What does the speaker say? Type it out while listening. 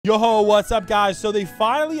Yo, what's up, guys? So they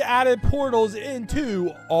finally added portals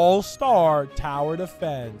into All-Star Tower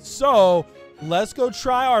Defense. So let's go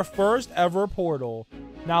try our first ever portal.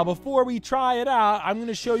 Now, before we try it out, I'm going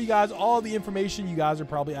to show you guys all the information you guys are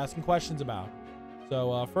probably asking questions about.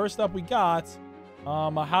 So first up, we got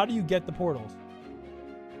how do you get the portals?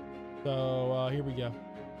 So here we go.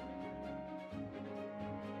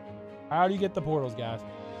 How do you get the portals, guys?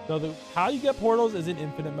 So how you get portals is in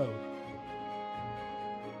infinite mode.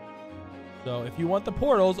 So if you want the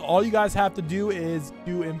portals, all you guys have to do is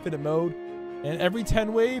do infinite mode. And every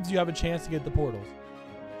 10 waves, you have a chance to get the portals.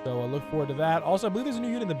 So I look forward to that. Also, I believe there's a new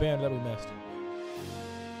unit in the band that we missed.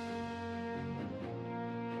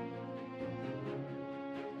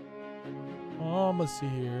 Let's see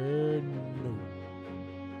here. No.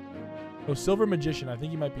 Oh, Silver Magician. I think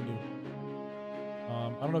he might be new. I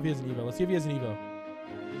don't know if he has an Evo. Let's see if he has an Evo.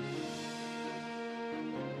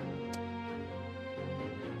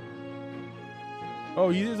 Oh,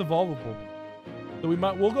 he is evolvable. So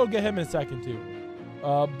we'll go get him in a second too.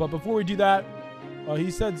 But before we do that,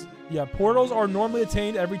 he says, yeah, portals are normally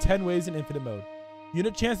attained every 10 waves in infinite mode.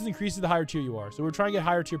 Unit chances increases the higher tier you are. So we're trying to get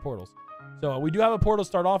higher tier portals. So we do have a portal to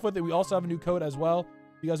start off with, and we also have a new code as well.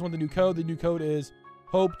 If you guys want the new code is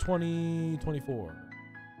Hope 2024.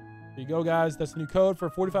 There you go, guys. That's the new code for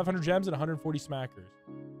 4,500 gems and 140 smackers.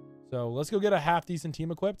 So let's go get a half decent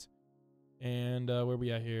team equipped. And where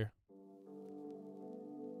we at here?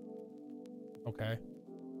 Okay.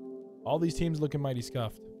 All these teams looking mighty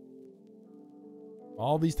scuffed.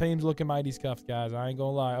 All these teams looking mighty scuffed, guys. I ain't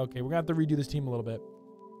gonna lie. Okay, we're gonna have to redo this team a little bit.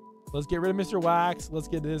 Let's get rid of Mr. Wax. Let's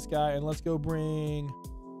get this guy, and let's bring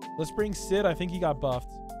Sid. I think he got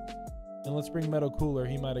buffed. And let's bring Meadow Cooler.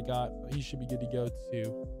 He should be good to go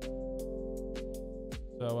too.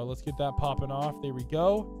 So let's get that popping off. There we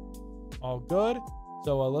go. All good.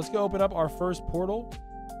 So let's go open up our first portal.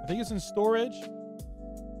 I think it's in storage.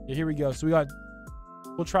 Yeah, here we go. So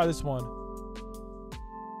we'll try this one.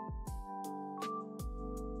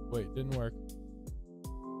 Wait, didn't work.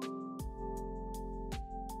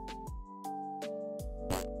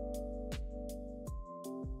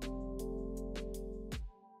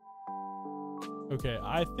 Okay,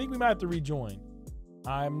 I think we might have to rejoin.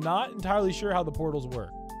 I'm not entirely sure how the portals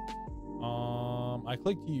work. I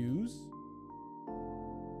clicked use.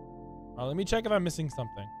 Let me check if I'm missing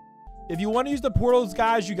something. If you want to use the portals,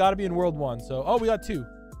 guys, you got to be in World 1. So, oh, we got 2.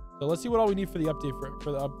 So let's see what all we need for the update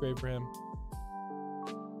for the upgrade for him.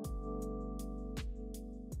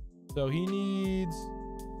 So he needs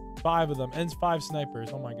 5 of them and 5 snipers.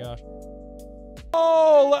 Oh my gosh.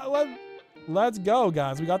 Oh, let's go,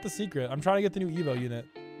 guys. We got the secret. I'm trying to get the new Evo unit.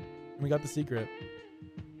 We got the secret.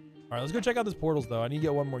 All right, let's go check out this portals, though. I need to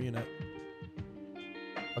get one more unit.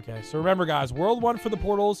 Okay, so remember, guys, World 1 for the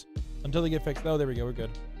portals until they get fixed. Oh, there we go. We're good.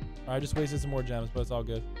 All right, just wasted some more gems, but it's all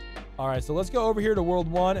good. All right, so let's go over here to World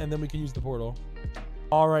 1, and then we can use the portal.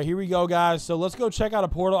 All right, here we go, guys. So let's go check out a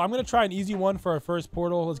portal. I'm going to try an easy one for our first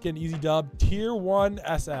portal. Let's get an easy dub. Tier 1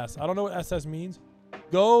 SS. I don't know what SS means.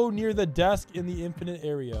 Go near the desk in the infinite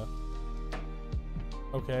area.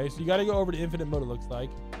 Okay, so you got to go over to infinite mode, it looks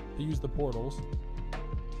like, to use the portals.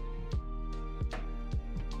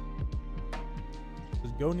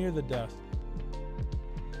 Just go near the desk.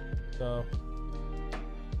 So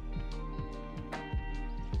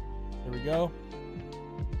there we go.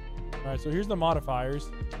 All right, so here's the modifiers.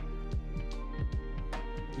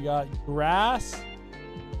 We got grass,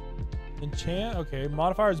 enchant. Okay,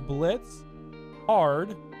 modifiers blitz,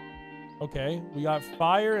 hard. Okay, we got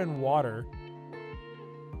fire and water.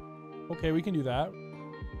 Okay, we can do that.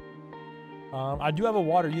 I do have a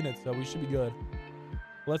water unit, so we should be good.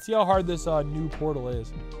 Let's see how hard this new portal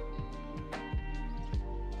is.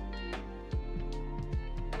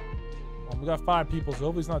 We got 5 people, so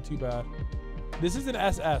hopefully it's not too bad. This is an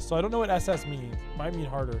SS, so I don't know what SS means. It might mean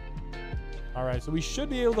harder. All right, so we should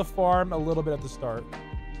be able to farm a little bit at the start.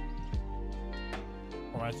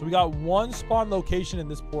 All right, so we got 1 spawn location in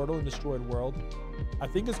this portal in Destroyed World. I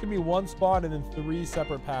think it's gonna be 1 spawn and then 3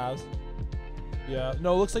 separate paths. Yeah,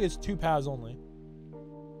 no, it looks like it's 2 paths only.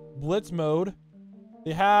 Blitz mode.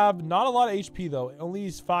 They have not a lot of HP though. It only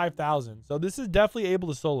is 5,000. So this is definitely able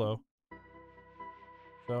to solo.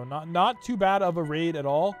 So not too bad of a raid at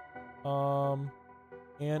all.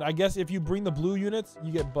 And I guess if you bring the blue units,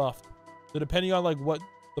 you get buffed. So depending on like what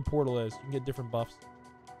the portal is, you can get different buffs.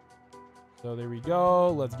 So there we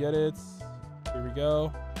go. Let's get it. Here we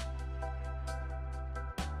go.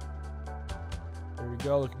 There we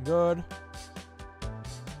go. Looking good.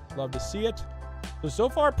 Love to see it. So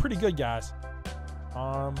far, pretty good, guys.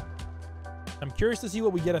 I'm curious to see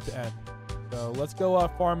what we get at the end. So let's go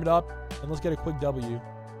farm it up and let's get a quick W.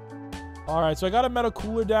 All right, so I got a metal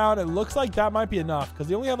cooler down. It looks like that might be enough because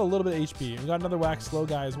they only have a little bit of HP. We got another wax slow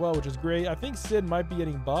guy as well, which is great. I think Sid might be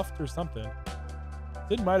getting buffed or something.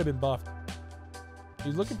 Sid might have been buffed.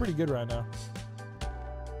 He's looking pretty good right now.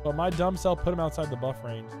 But my dumb self put him outside the buff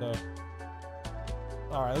range, so.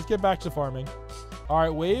 All right, let's get back to farming. All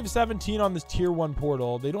right, wave 17 on this tier 1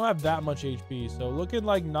 portal. They don't have that much HP, so looking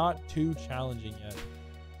like not too challenging yet.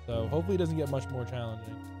 So hopefully it doesn't get much more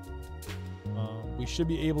challenging. We should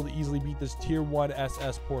be able to easily beat this tier 1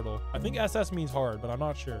 SS portal. I think SS means hard, but I'm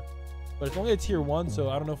not sure. But it's only a tier 1, so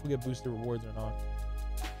I don't know if we get boosted rewards or not.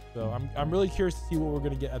 So I'm really curious to see what we're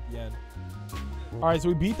going to get at the end. All right, so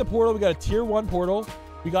we beat the portal. We got a tier 1 portal.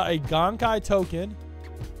 We got a Gankai token.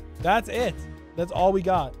 That's it. That's all we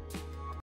got.